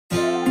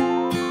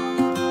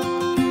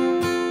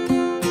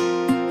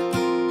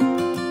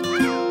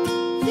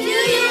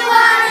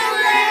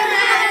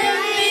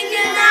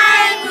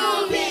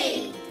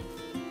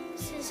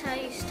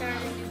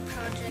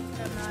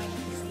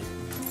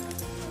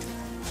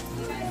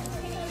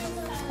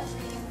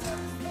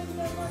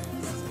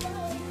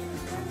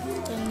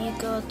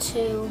go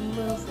to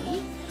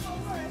movie,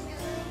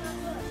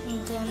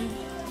 and then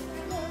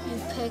you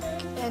pick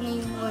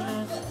any one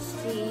of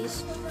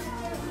these,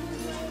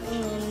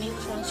 and then you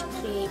press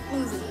create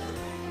movie.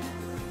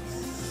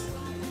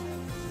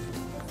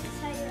 That's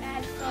how you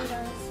add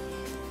photos.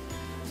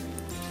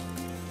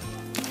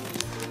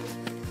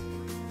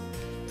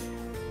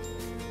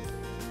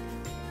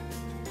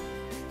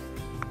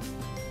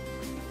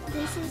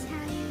 This is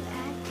how you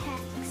add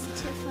text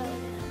to photos.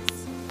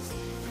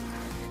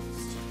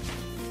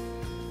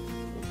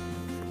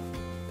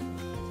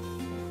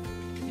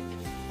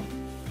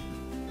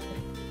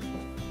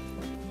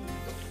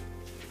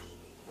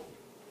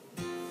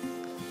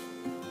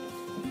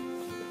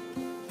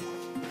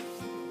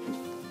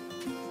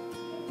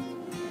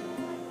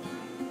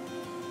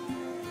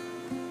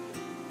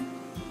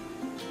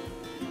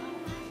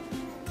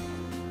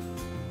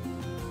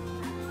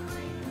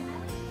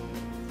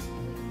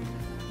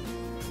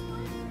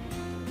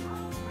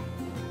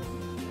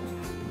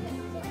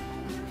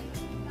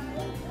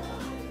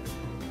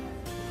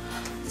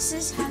 This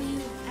is how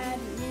you add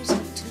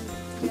music to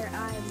your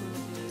iMovie.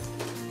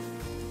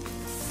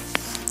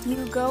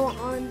 You go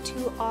on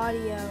to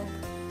audio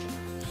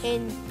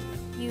and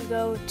you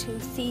go to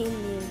theme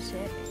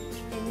music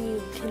and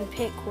you can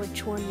pick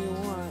which one you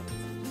want.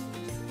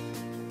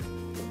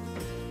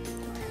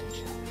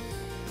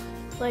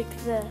 Like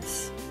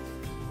this.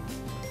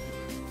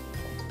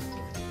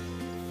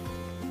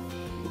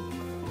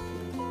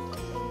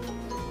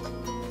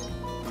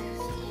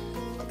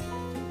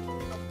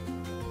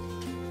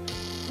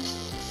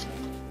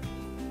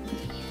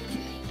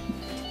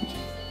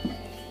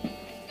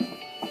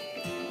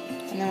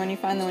 And then when you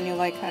find the one you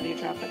like, how do you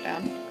drop it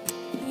down?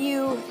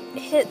 You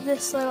hit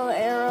this little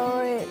arrow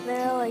right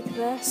there like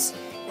this,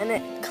 and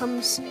it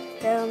comes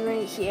down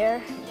right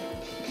here.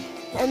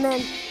 And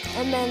then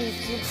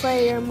you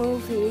play your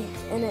movie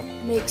and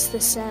it makes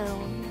the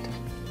sound.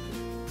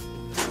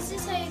 This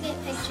is how you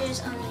get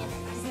pictures on the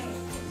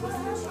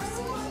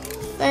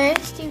internet.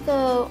 First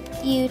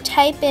you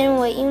type in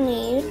what you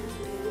need.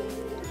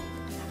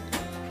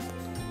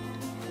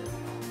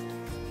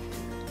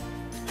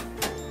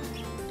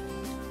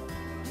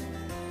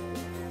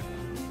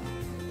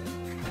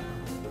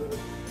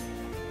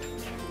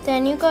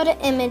 Then you go to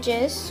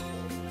images,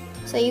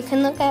 so you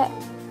can look at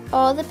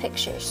all the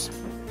pictures.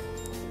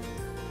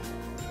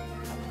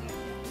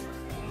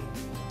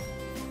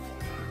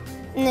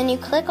 And then you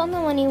click on the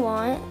one you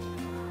want,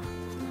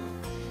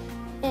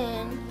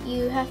 and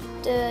you have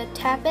to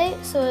tap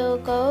it so it'll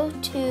go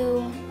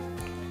to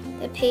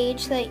the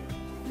page,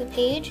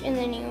 and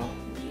then you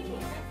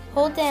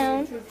hold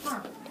down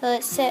till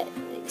it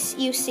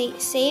you see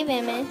save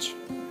image,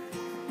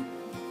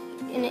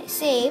 and it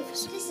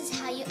saves. This is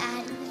how you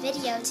add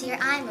video to your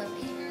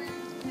iMovie.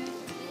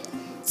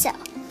 So,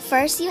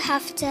 first you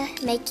have to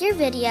make your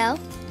video,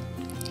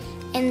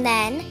 and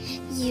then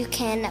you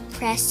can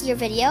press your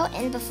video,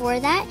 and before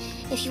that,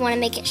 if you want to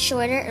make it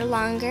shorter or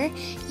longer,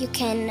 you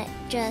can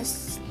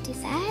just do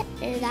that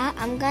or that.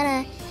 I'm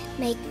gonna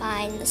make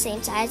mine the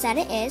same size that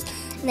it is,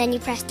 and then you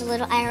press the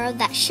little arrow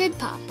that should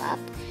pop up,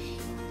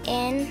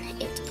 and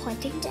it's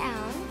pointing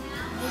down.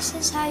 This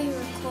is how you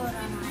record on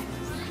iMovie.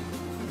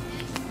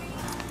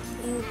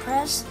 You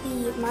press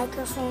the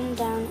microphone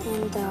down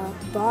in the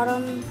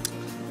bottom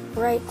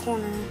right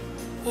corner,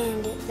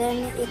 and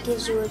then it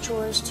gives you a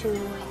choice to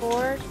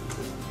record,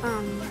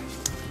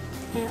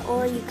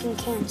 or you can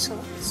cancel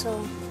it.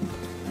 So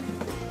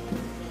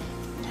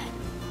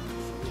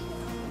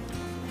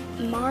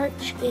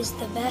March is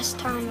the best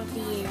time of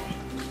the year,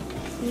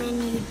 and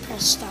then you'd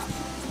press stop.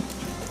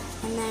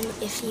 And then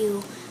if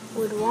you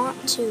would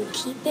want to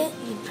keep it,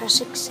 you'd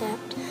press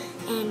accept.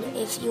 And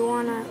if you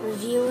want to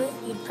review it,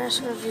 you'd press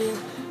review.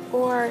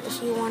 Or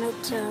if you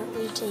wanted to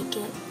retake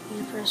it,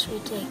 you press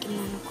retake, and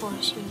then of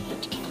course you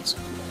need to cancel.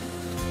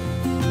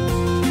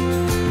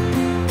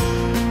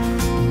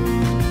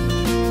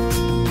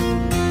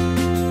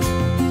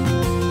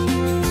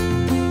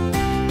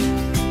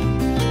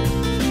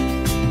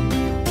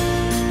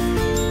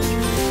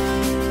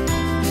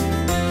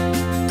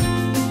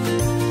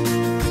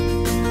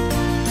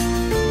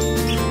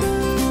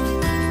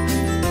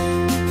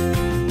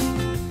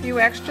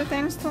 Extra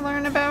things to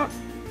learn about.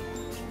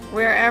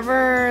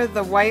 Wherever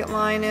the white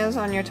line is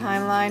on your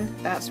timeline,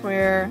 that's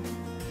where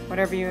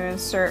whatever you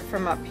insert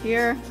from up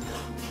here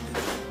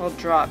will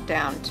drop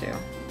down to.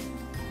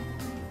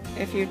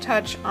 If you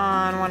touch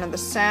on one of the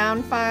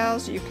sound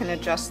files, you can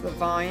adjust the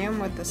volume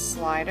with the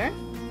slider.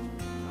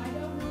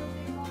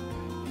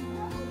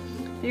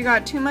 If you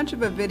got too much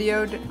of a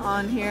video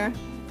on here,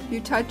 you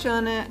touch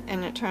on it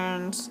and it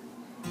turns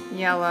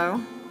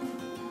yellow,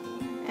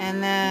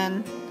 and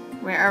then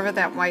wherever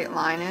that white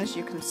line is,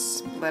 you can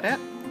split it,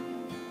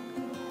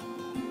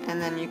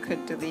 and then you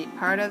could delete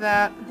part of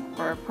that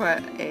or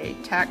put a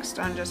text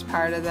on just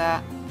part of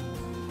that.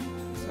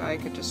 So I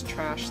could just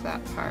trash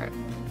that part,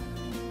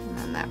 and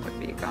then that would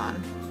be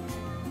gone.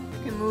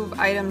 You can move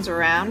items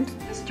around.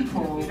 If you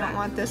don't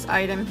want this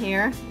item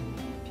here,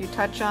 if you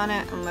touch on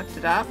it and lift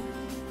it up,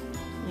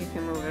 you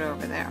can move it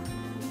over there.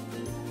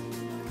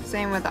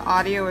 Same with the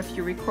audio. If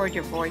you record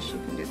your voice, you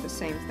can do the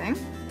same thing.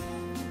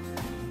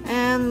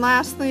 And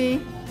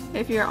lastly,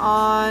 if you're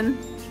on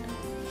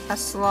a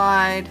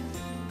slide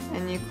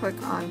and you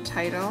click on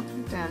title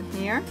down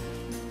here,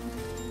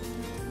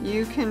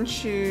 you can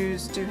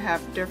choose to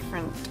have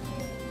different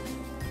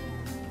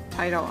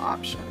title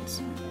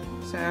options.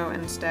 So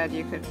instead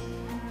you could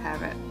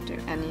have it do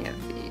any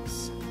of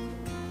these.